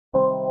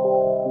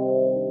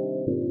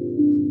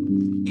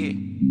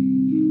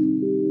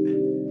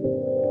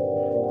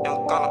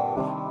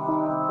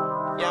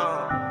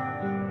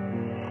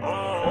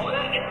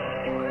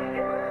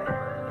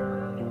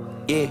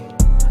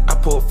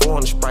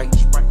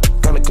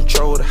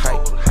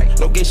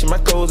station, my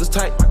clothes is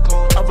tight.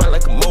 I ride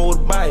like a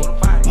motorbike,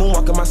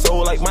 moonwalking my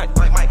soul like Mike.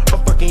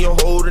 I'm fucking your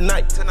whole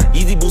tonight.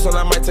 Easy boost on,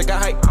 I might take a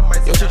hike.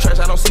 Yo, shit trash,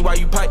 I don't see why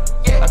you pipe.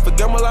 I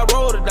forget while I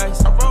roll the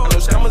dice. I know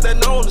scammers that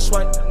know the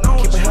swipe.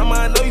 Keep a hammer,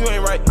 I know you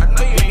ain't right.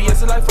 Baby,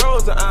 yes, like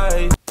frozen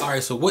eyes.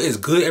 Alright, so what is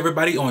good,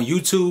 everybody on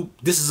YouTube?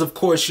 This is, of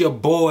course, your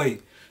boy,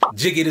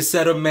 Jiggy the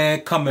Setter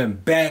Man, coming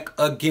back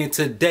again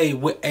today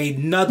with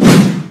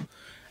another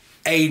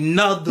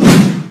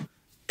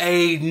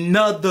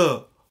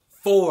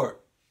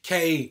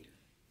 4K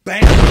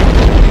bang.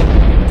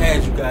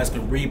 As you guys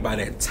can read by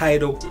that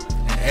title,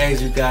 and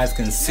as you guys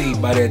can see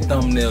by that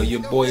thumbnail,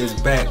 your boy is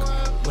back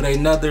with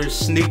another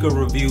sneaker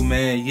review,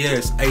 man.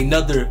 Yes,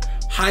 another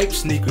hype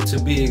sneaker to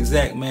be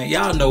exact, man.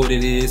 Y'all know what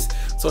it is,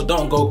 so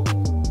don't go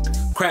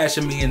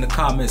crashing me in the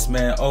comments,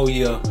 man. Oh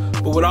yeah.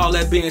 But with all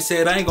that being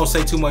said, I ain't gonna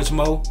say too much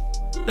more.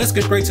 Let's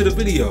get straight to the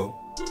video.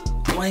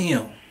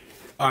 Blam.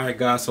 Alright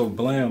guys, so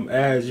blam,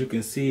 as you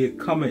can see it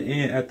coming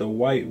in at the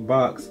white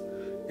box,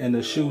 and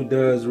the shoe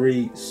does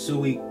read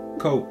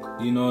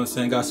Suicoke. You know what I'm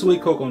saying? Got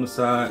Suicoke on the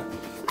side,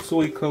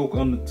 Suicoke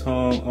on the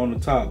tongue, on the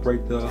top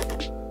right there.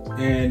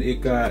 And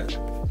it got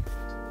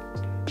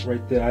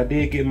right there. I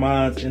did get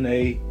mine in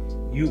a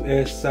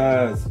US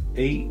size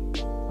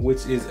 8,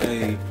 which is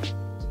a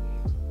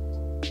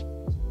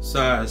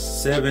size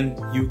 7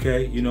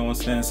 UK, you know what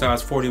I'm saying,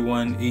 size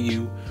 41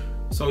 EU.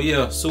 So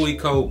yeah,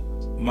 Suicoke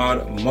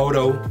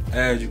Moto,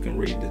 as you can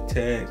read the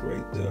tag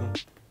right there.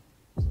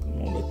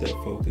 Come on, let that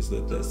focus,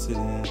 let that sit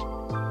in.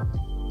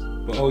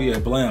 But oh yeah,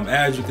 blam,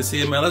 as you can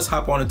see it, man, let's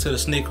hop on into the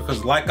sneaker,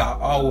 because like I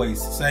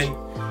always say,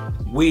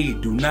 we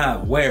do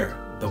not wear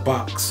the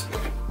box.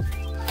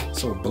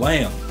 So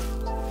blam,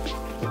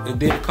 it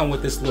did come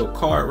with this little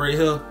card right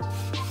here.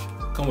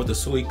 Come with the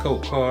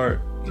Suicoke card,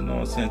 you know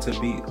what I'm saying, to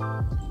be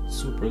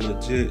super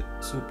legit,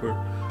 super.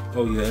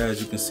 Oh yeah,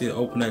 as you can see it,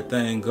 open that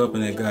thing up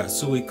and it got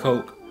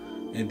Suicoke,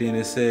 and then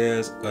it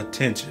says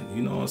attention,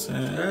 you know what I'm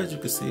saying. As you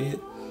can see it,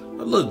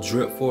 a little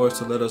drip for us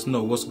to let us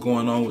know what's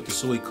going on with the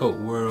Suicoke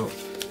world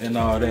and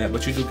all that.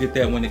 But you do get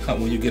that when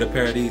you get a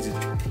pair of these.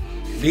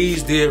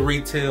 These did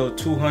retail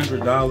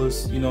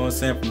 $200, you know what I'm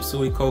saying, from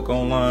Suicoke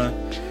online.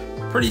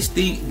 Pretty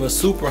steep but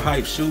super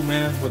hype shoe,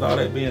 man. With all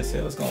that being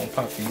said, let's go and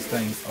pop these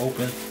things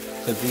open,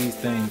 because these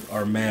things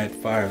are mad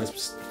fire.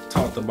 Let's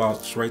talk the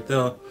box right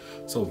there.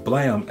 So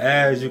blam,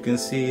 as you can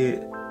see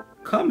it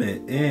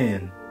coming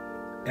in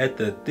at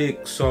the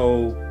thick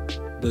sole,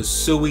 the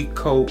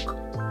Suicoke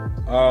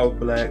all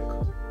black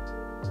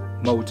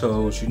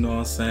motos, you know what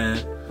I'm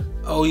saying.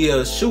 Oh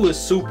yeah, shoe is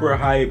super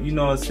hype, you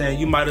know what I'm saying.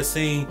 You might have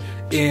seen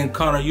Ian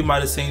Connor, you might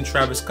have seen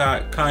Travis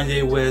Scott,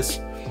 Kanye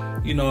West,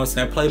 you know what I'm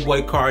saying,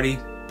 Playboy Cardi,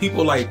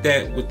 people like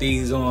that with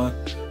these on.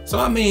 So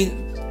I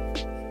mean,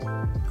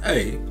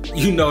 hey,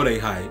 you know they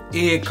hype.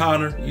 Ian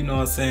Connor, you know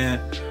what I'm saying.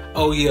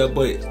 Oh yeah,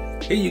 but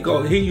here you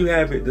go, here you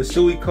have it, the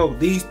Suicoke.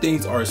 These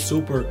things are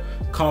super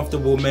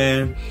comfortable,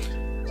 man.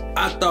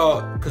 I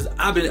thought, cause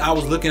I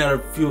was looking at a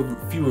few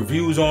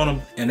reviews on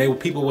them, and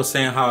people were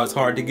saying how it's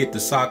hard to get the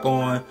sock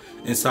on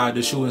inside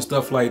the shoe and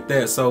stuff like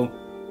that. So,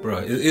 bro,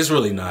 it's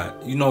really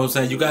not. You know what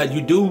I'm saying?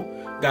 You do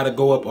gotta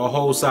go up a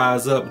whole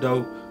size up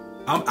though.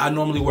 I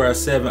normally wear a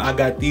 7. I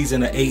got these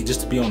in an 8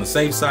 just to be on the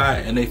safe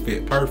side, and they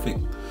fit perfect.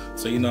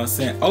 So you know what I'm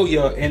saying? Oh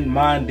yeah, and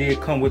mine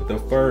did come with the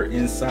fur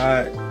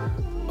inside.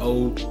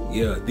 Oh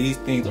yeah, these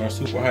things are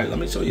super hype. Let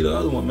me show you the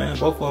other one, man.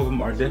 Both of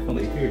them are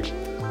definitely here.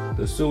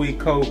 The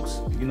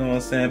Suicokes, you know what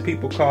I'm saying?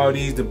 People call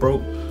these the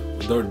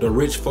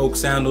rich folk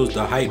sandals,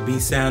 the hype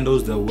beast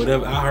sandals, the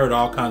whatever. I heard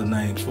all kinds of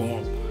names for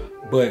them.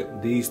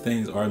 But these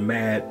things are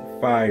mad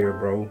fire,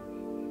 bro.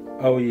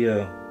 Oh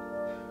yeah.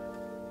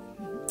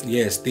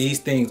 Yes, these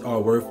things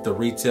are worth the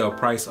retail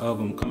price of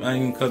them. Come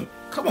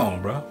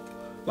on, bro.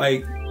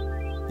 Like,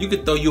 you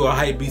could throw you a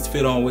hype beast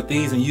fit on with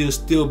these and you'll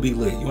still be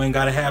lit. You ain't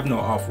gotta have no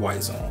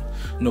off-whites on,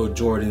 no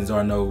Jordans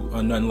or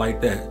nothing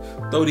like that.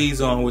 Throw these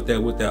on with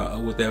that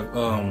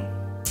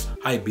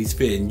hype beast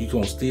fit, and you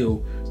gonna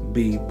still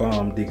be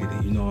bomb diggity.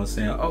 You know what I'm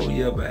saying? Oh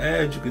yeah, but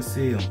as you can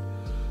see them,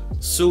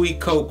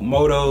 Suicoke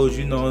motos.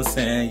 You know what I'm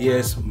saying?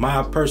 Yes,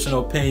 my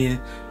personal opinion,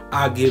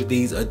 I give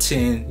these a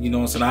 10. You know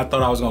what I'm saying? I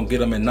thought I was gonna get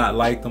them and not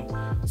like them,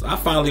 so I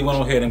finally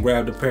went ahead and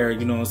grabbed a pair.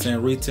 You know what I'm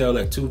saying? Retail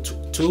at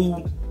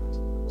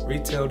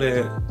retailed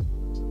at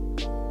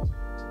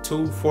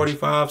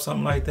 $245,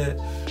 something like that.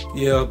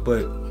 Yeah,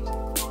 but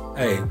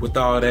hey, with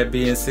all that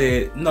being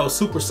said, no,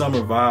 super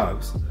summer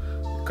vibes,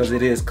 because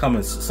it is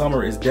coming.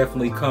 Summer is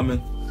definitely coming.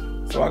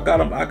 So I got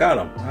them.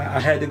 I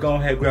had to go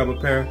ahead and grab a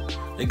pair.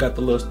 They got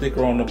the little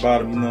sticker on the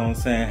bottom, you know what I'm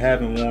saying.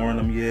 Haven't worn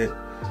them yet,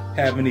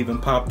 haven't even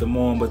popped them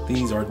on, but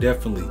these are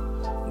definitely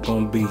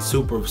gonna be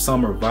super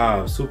summer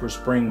vibes, super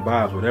spring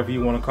vibes, whatever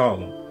you want to call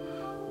them.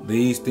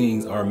 These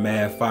things are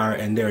mad fire,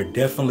 and they're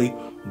definitely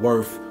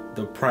worth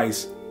the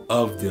price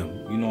of them.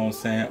 You know what I'm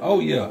saying? Oh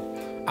yeah,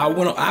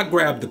 I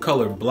grabbed the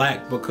color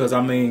black, because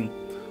I mean,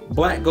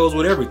 black goes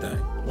with everything.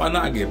 Why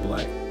not get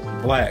black?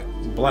 Black.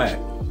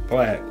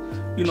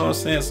 You know what I'm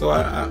saying? So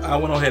I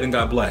went ahead and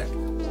got black.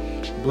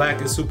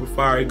 Black is super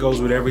fire. It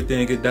goes with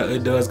everything. It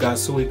does got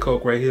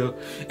Suicoke right here.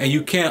 And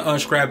you can't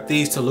unstrap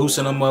these to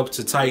loosen them up,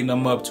 to tighten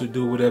them up, to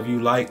do whatever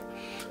you like.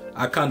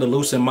 I kind of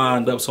loosen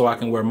mine up so I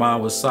can wear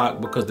mine with sock,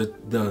 because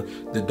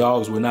the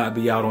dogs would not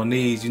be out on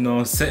these, you know what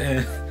I'm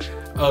saying?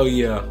 Oh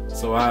yeah,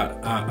 so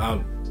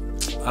I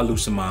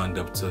loosen mine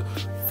up to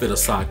fit a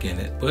sock in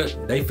it,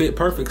 but they fit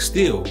perfect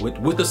still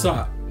with the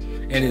sock.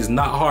 And it's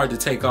not hard to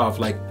take off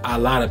like a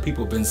lot of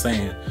people been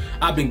saying.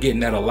 I've been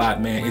getting that a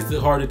lot, man. Is it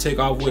hard to take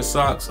off with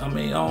socks? I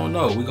mean, I don't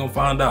know. We're gonna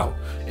find out.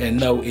 And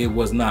no, it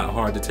was not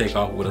hard to take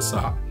off with a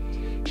sock.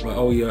 But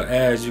oh yeah,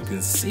 as you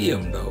can see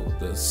them though,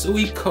 the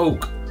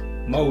Suicoke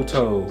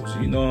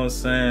Motos, you know what I'm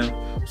saying?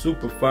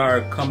 Super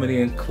fire, coming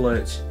in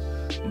clutch,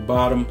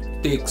 bottom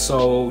thick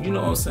sole, you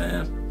know what I'm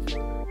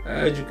saying?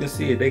 As you can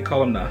see it, they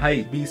call them the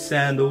hype beast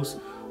sandals,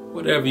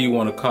 whatever you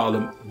want to call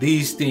them.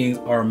 These things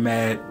are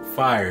mad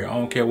fire. I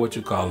don't care what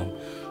you call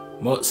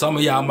them. Some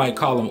of y'all might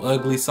call them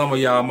ugly. Some of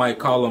y'all might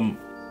call them,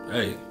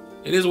 hey,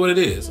 it is what it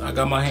is. I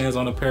got my hands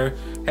on a pair.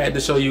 Had to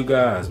show you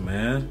guys,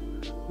 man.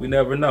 We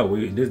never know.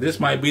 This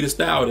might be the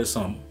style or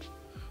something.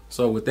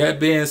 So with that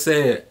being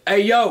said,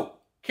 hey, yo,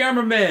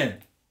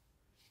 cameraman,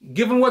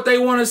 give them what they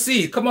want to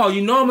see. Come on,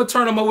 you know I'm going to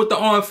turn them up with the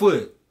on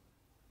foot.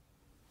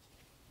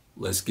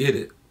 Let's get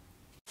it.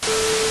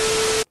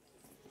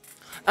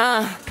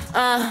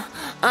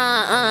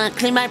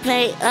 Clean my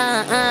plate,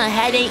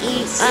 had to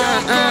eat,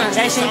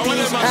 rice and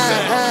peas,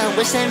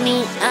 with some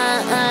meat,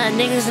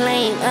 niggas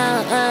lame,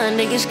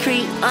 niggas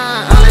creep,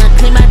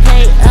 clean my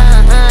plate,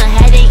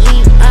 had to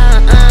eat,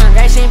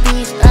 rice and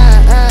peas,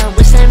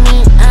 with some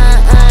meat,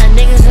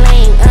 niggas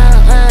lame,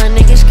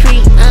 niggas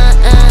creep,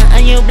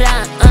 on your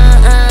block,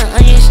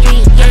 on your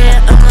street, yeah,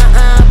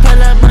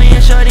 pull up on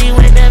your shorty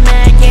with the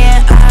Mac,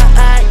 yeah,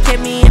 get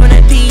me on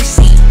a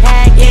PC,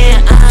 hack, yeah,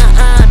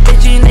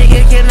 bitch you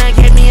nigga cannot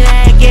get me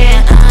that,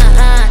 yeah,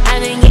 I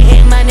been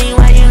getting money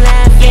while you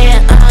laugh, yeah,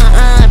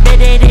 bet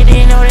they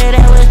didn't know that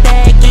I was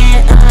back,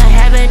 yeah,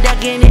 have been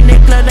ducking in the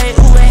club like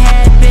ooh what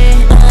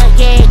happened,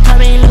 yeah,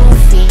 coming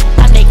Luffy,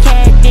 I'm the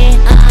captain,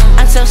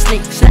 I'm so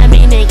slick,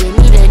 slimy nigga,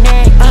 need a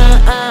neck,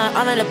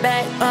 all in the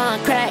back,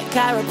 crack,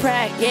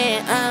 chiropract,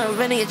 yeah,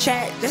 running a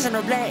track, just in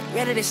the black,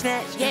 ready to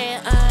snatch,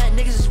 yeah,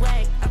 niggas is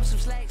whack, I'm some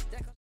slacks.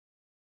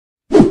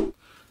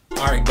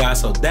 Alright guys,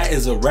 so that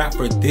is a wrap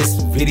for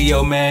this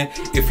video, man.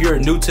 If you're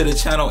new to the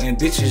channel and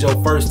this is your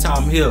first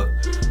time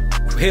here,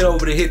 head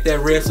over to hit that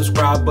red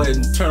subscribe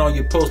button, turn on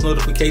your post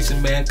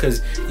notification, man,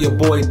 because your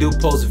boy do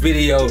post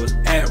videos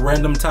at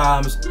random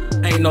times.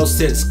 Ain't no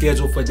set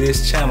schedule for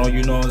this channel,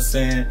 you know what I'm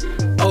saying?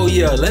 Oh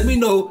yeah, let me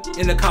know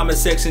in the comment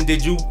section, do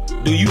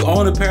you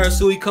own a pair of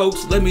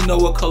Suicokes? Let me know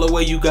what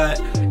colorway you got,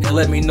 and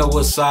let me know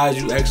what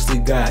size you actually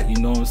got, you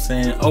know what I'm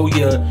saying? Oh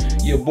yeah,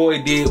 your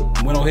boy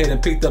went ahead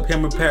and picked up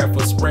him a pair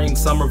for spring,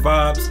 summer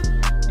vibes.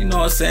 You know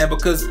what I'm saying?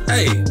 Because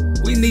hey,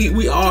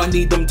 we all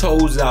need them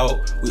toes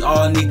out. We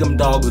all need them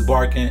dogs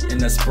barking in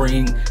the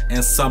spring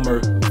and summer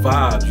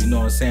vibes, you know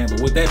what I'm saying?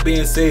 But with that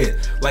being said,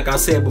 like I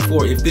said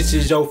before, if this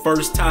is your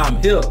first time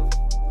here,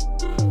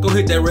 go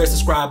hit that red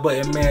subscribe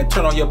button, man.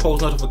 Turn on your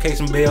post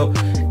notification bell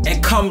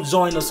and come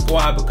join the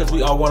squad, because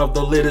we are one of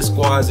the littest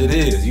squads it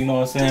is, you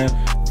know what I'm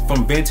saying?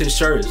 From vintage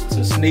shirts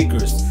to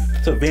sneakers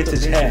to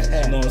vintage hats,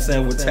 you know what I'm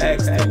saying, with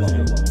tags still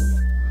on.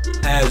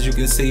 As you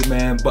can see,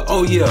 man. But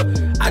oh yeah,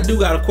 I do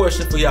got a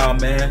question for y'all,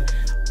 man.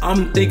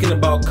 I'm thinking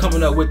about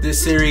coming up with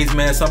this series,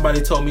 man.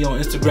 Somebody told me on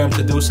Instagram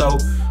to do so.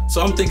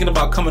 So I'm thinking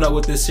about coming up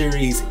with this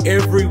series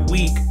every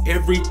week,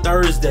 every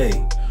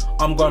Thursday.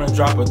 I'm gonna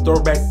drop a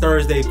Throwback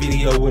Thursday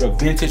video with a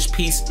vintage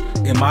piece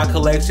in my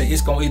collection.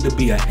 It's gonna either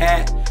be a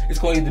hat, it's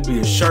gonna either be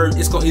a shirt,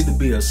 it's gonna either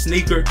be a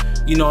sneaker,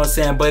 you know what I'm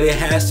saying? But it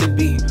has to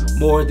be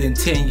more than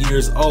 10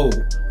 years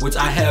old, which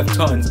I have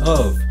tons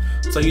of.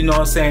 So you know what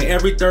I'm saying,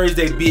 every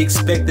Thursday be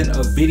expecting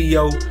a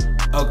video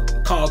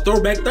called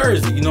Throwback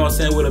Thursday, you know what I'm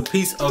saying, with a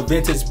piece of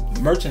vintage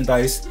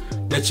merchandise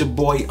that your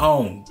boy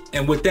owned.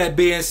 And with that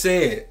being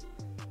said,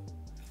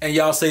 and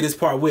y'all say this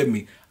part with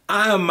me,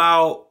 I am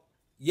out.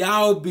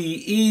 Y'all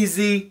be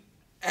easy.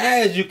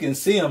 As you can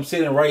see, I'm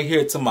sitting right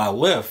here to my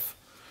left.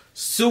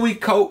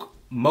 Suicoke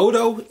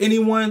Moto,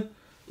 anyone?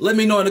 Let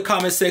me know in the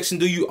comment section,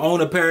 do you own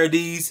a pair of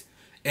these?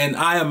 And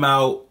I am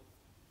out.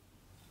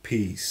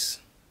 Peace.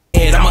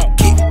 I'ma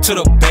get to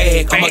the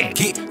bag, I'ma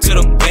get to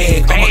the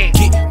bag, I'ma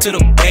get to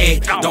the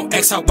bag. Don't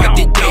ask how I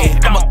did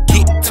that, I'ma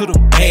get to the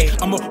bag.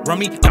 I'ma run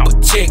me up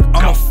a check,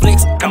 I'ma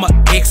flex, I'ma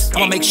X,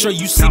 I'ma make sure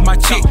you see my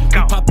chick. We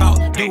pop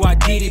out, do I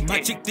did it,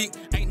 my chick thick,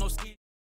 ain't no skin.